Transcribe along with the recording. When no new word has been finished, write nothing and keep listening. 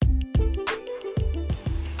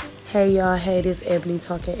Hey y'all, hey, this Ebony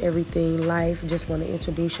talking everything life. Just want to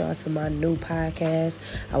introduce y'all to my new podcast.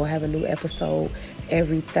 I will have a new episode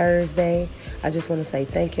every Thursday. I just want to say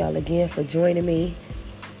thank y'all again for joining me,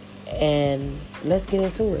 and let's get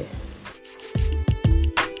into it.